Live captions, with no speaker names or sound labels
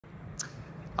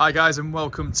Hi guys, and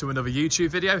welcome to another YouTube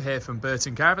video here from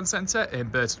BURTON Caravan Centre in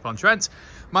Berth upon Trent.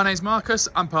 My name's Marcus,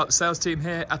 I'm part of the sales team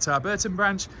here at our BURTON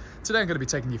branch. Today I'm going to be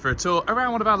taking you for a tour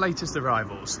around one of our latest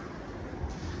arrivals.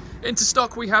 Into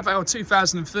stock we have our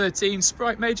 2013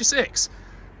 Sprite Major 6.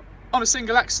 On a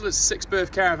single axle it's a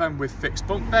 6-berth caravan with fixed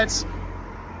bunk beds.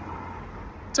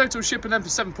 Total shipping length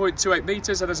of 7.28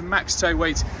 metres and has a max tow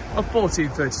weight of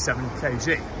 1437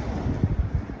 kg.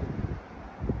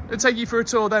 I'll take you for a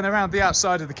tour then around the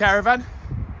outside of the caravan.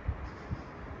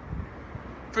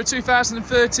 For a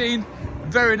 2013,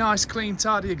 very nice, clean,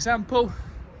 tidy example.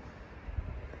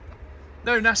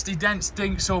 No nasty dents,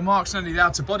 dinks or marks on any of the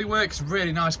outer bodywork. It's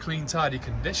really nice, clean, tidy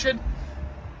condition.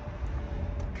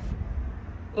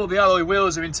 All the alloy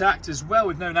wheels are intact as well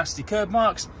with no nasty curb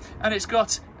marks. And it's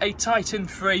got a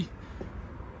Titan-free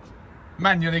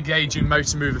manual engaging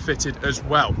Motormover fitted as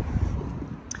well.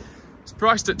 It's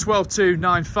priced at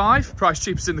 $12,295, price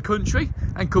cheapest in the country,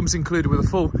 and comes included with a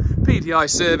full PDI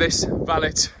service,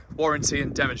 valet, warranty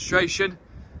and demonstration. And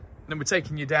then we're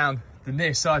taking you down the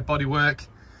near side bodywork.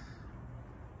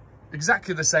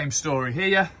 Exactly the same story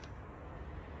here.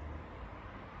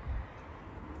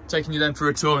 Taking you then for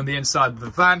a tour on the inside of the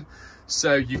van.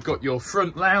 So you've got your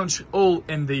front lounge, all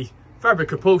in the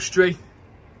fabric upholstery,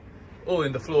 all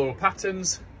in the floral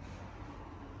patterns.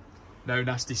 No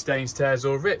nasty stains, tears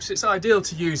or rips. It's ideal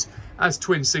to use as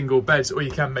twin single beds, or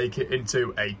you can make it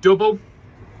into a double.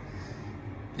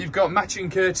 You've got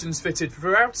matching curtains fitted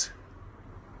throughout.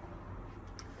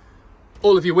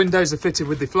 All of your windows are fitted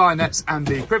with the fly nets and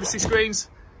the privacy screens.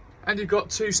 And you've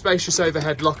got two spacious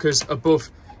overhead lockers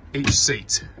above each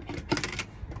seat.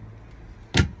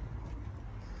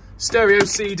 Stereo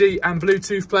CD and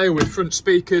Bluetooth player with front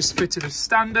speakers fitted as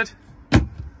standard.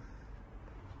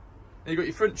 You've got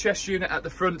your front chest unit at the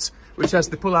front, which has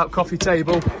the pull-out coffee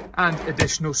table and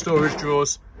additional storage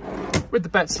drawers with the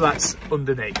bed slats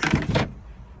underneath.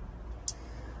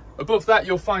 Above that,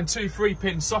 you'll find two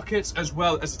 3-pin sockets as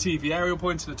well as a TV aerial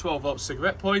point and a 12-volt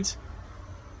cigarette point.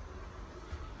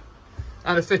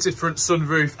 And a fitted front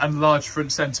sunroof and large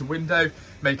front centre window,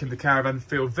 making the caravan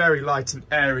feel very light and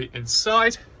airy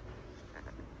inside.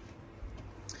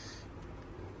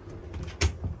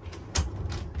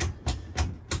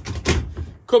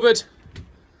 Cupboard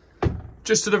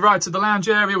just to the right of the lounge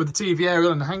area with the TV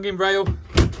aerial and the hanging rail.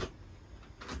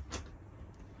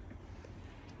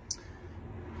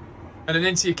 And then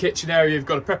into your kitchen area, you've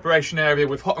got a preparation area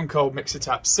with hot and cold mixer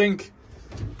tap sink,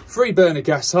 3-burner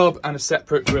gas hob and a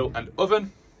separate grill and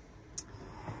oven.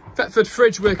 Thetford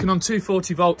fridge working on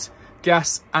 240-volt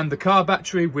gas and the car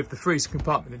battery with the freezer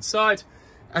compartment inside.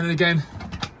 And then again,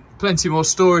 plenty more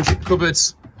storage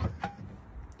cupboards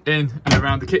in and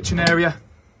around the kitchen area.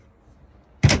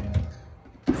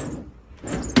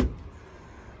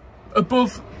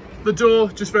 Above the door,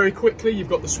 just very quickly, you've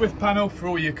got the Swift panel for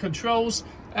all your controls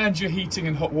and your heating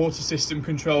and hot water system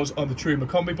controls on the Truma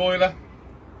combi boiler.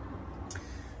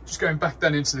 Just going back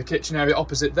then into the kitchen area,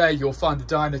 opposite there you'll find the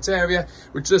dinette area,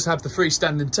 which does have the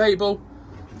freestanding table,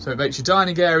 so it makes your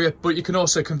dining area, but you can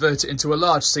also convert it into a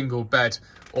large single bed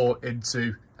or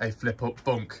into a flip-up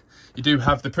bunk. You do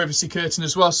have the privacy curtain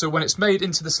as well, so when it's made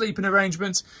into the sleeping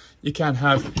arrangement, you can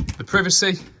have the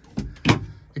privacy.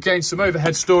 Again, some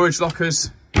overhead storage lockers.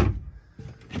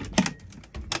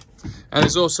 And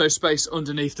there's also space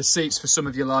underneath the seats for some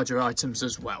of your larger items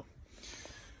as well.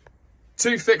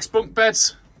 Two fixed bunk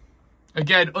beds.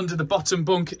 Again, under the bottom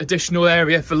bunk, additional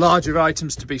area for larger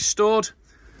items to be stored.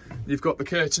 You've got the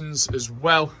curtains as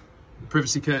well,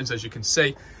 privacy curtains as you can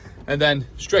see. And then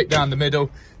straight down the middle,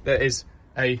 there is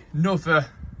another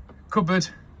cupboard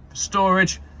for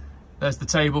storage. There's the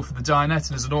table for the dinette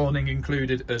and there's an awning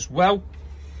included as well.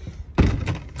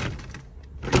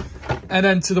 And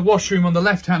then to the washroom on the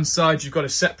left-hand side, you've got a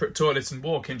separate toilet and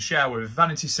walk-in shower with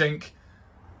vanity sink.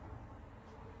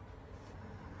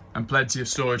 And plenty of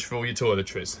storage for all your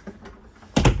toiletries.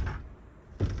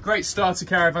 Great starter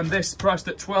caravan this, priced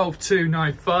at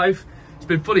 $12,295. It's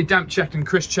been fully damp checked and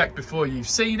crisp checked before you've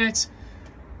seen it.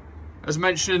 As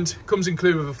mentioned, comes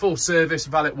included with a full service,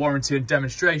 valet warranty and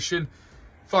demonstration.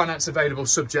 Finance available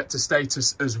subject to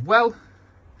status as well.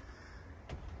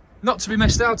 Not to be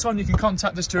missed out on, you can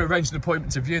contact us to arrange an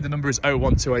appointment to view. The number is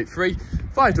 01283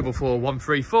 544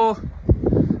 134.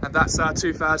 And that's our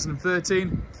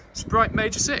 2013 Sprite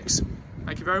Major 6.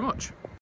 Thank you very much.